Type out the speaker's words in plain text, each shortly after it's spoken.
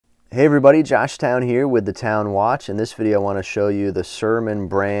Hey everybody, Josh Town here with the Town Watch. In this video I want to show you the Serman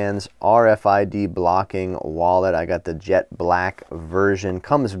brand's RFID blocking wallet. I got the jet black version.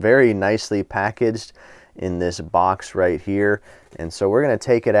 Comes very nicely packaged in this box right here. And so we're going to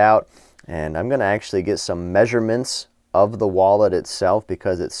take it out and I'm going to actually get some measurements of the wallet itself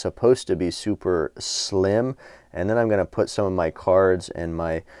because it's supposed to be super slim. And then I'm going to put some of my cards and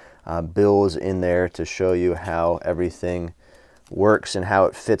my bills in there to show you how everything works and how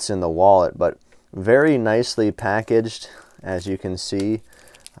it fits in the wallet. But very nicely packaged, as you can see.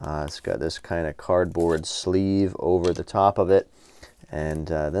 It's got this kind of cardboard sleeve over the top of it, and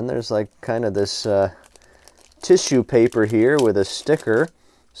then there's like kind of this tissue paper here with a sticker,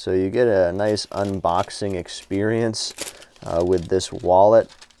 so you get a nice unboxing experience with this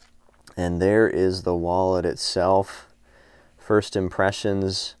wallet. And there is the wallet itself. First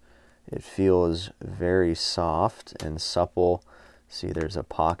impressions, it feels very soft and supple. See, there's a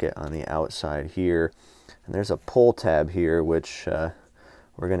pocket on the outside here, and there's a pull tab here, which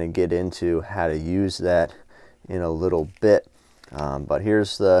we're going to get into how to use that in a little bit. But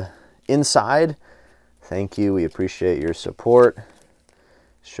here's the inside. Thank you. We appreciate your support.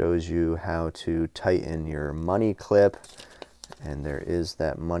 Shows you how to tighten your money clip, and there is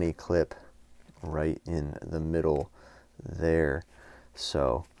that money clip right in the middle there.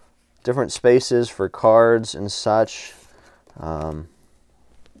 So different spaces for cards and such.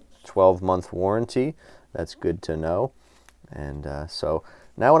 12-month warranty. That's good to know. And so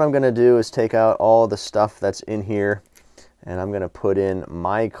now what I'm going to do is take out all the stuff that's in here, and I'm going to put in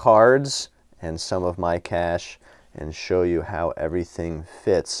my cards and some of my cash and show you how everything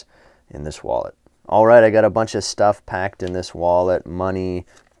fits in this wallet. All right, I got a bunch of stuff packed in this wallet: money,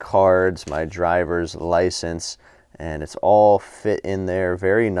 cards, my driver's license, and it's all fit in there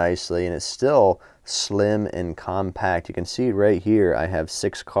very nicely, and it's still slim and compact. You can see right here I have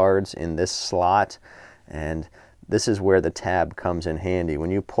 6 cards in this slot, and this is where the tab comes in handy.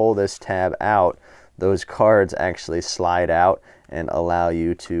 When you pull this tab out, those cards actually slide out and allow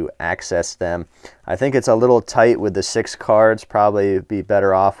you to access them. I think it's a little tight with the 6 cards. Probably be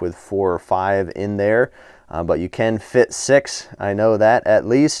better off with 4 or 5 in there, but you can fit 6, I know that at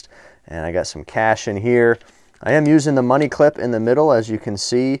least. And I got some cash in here. I am using the money clip in the middle, as you can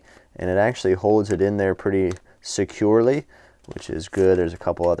see, and it actually holds it in there pretty securely, which is good. There's a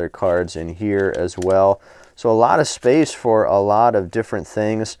couple other cards in here as well. So a lot of space for a lot of different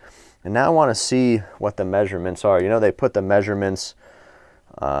things. And now I want to see what the measurements are. You know, they put the measurements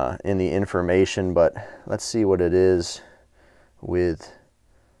in the information, but let's see what it is with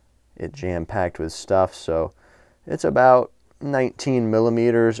it jam-packed with stuff. So it's about 19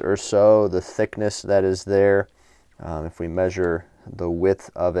 millimeters or so, the thickness that is there. If we measure the width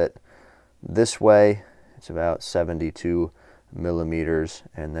of it this way, it's about 72 millimeters,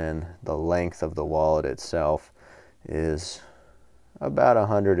 and then the length of the wallet itself is about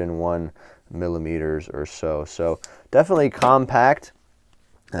 101 millimeters or so. So definitely compact,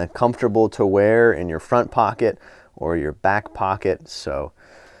 comfortable to wear in your front pocket or your back pocket. So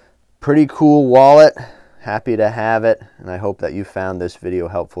pretty cool wallet. Happy to have it, and I hope that you found this video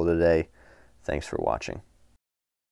helpful today. Thanks for watching.